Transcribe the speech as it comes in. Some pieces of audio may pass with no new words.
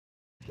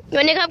You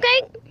want a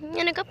cupcake? You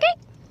want a cupcake?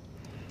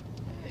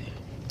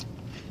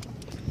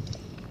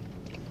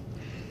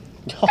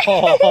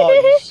 Oh,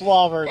 you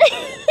slobbered. Is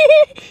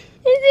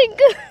it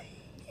good?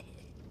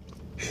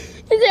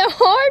 Is it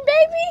hard,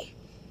 baby?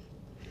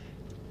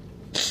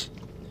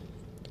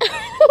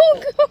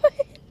 Oh, God.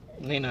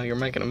 Nina, you're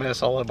making a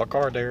mess all over my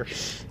car there,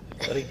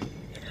 buddy.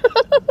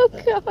 Oh,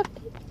 God.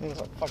 Nina's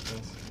like, fuck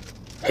this.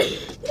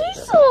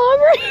 He's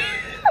slobbering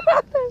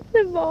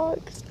the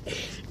box.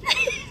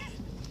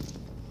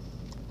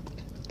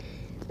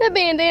 That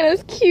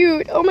bandana's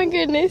cute. Oh, my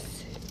goodness.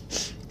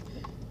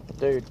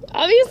 Dude.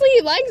 Obviously,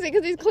 he likes it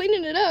because he's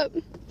cleaning it up.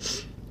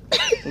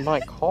 My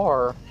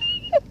car.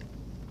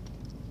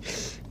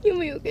 You'll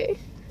be okay.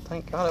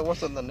 Thank God it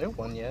wasn't the new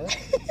one yet.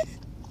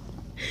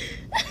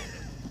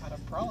 I'd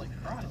have probably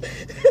cried.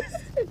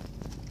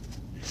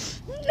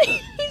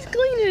 He's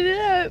cleaning it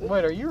up.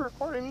 Wait, are you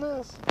recording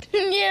this?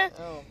 Yeah.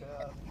 Oh,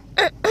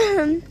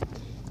 God.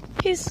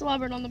 He's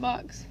slobbered on the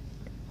box.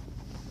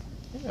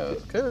 Yeah, it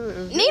was good. It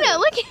was Nina, good.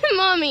 look at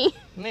Mommy.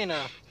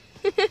 Nina.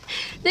 Look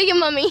at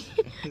Mommy.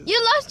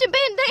 You lost your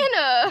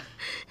bandana.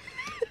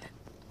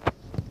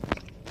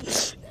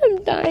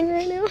 I'm dying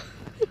right now.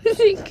 Was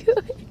it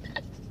good?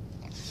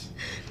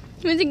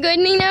 Was it good,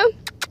 Nino?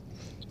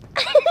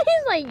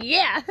 He's like,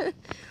 yeah.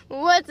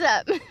 What's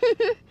up?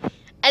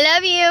 I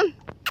love you.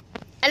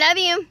 I love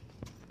you.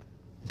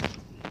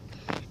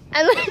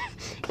 I love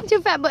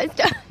your fat butt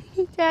stuff.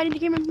 Daddy, the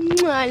camera.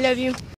 I love you.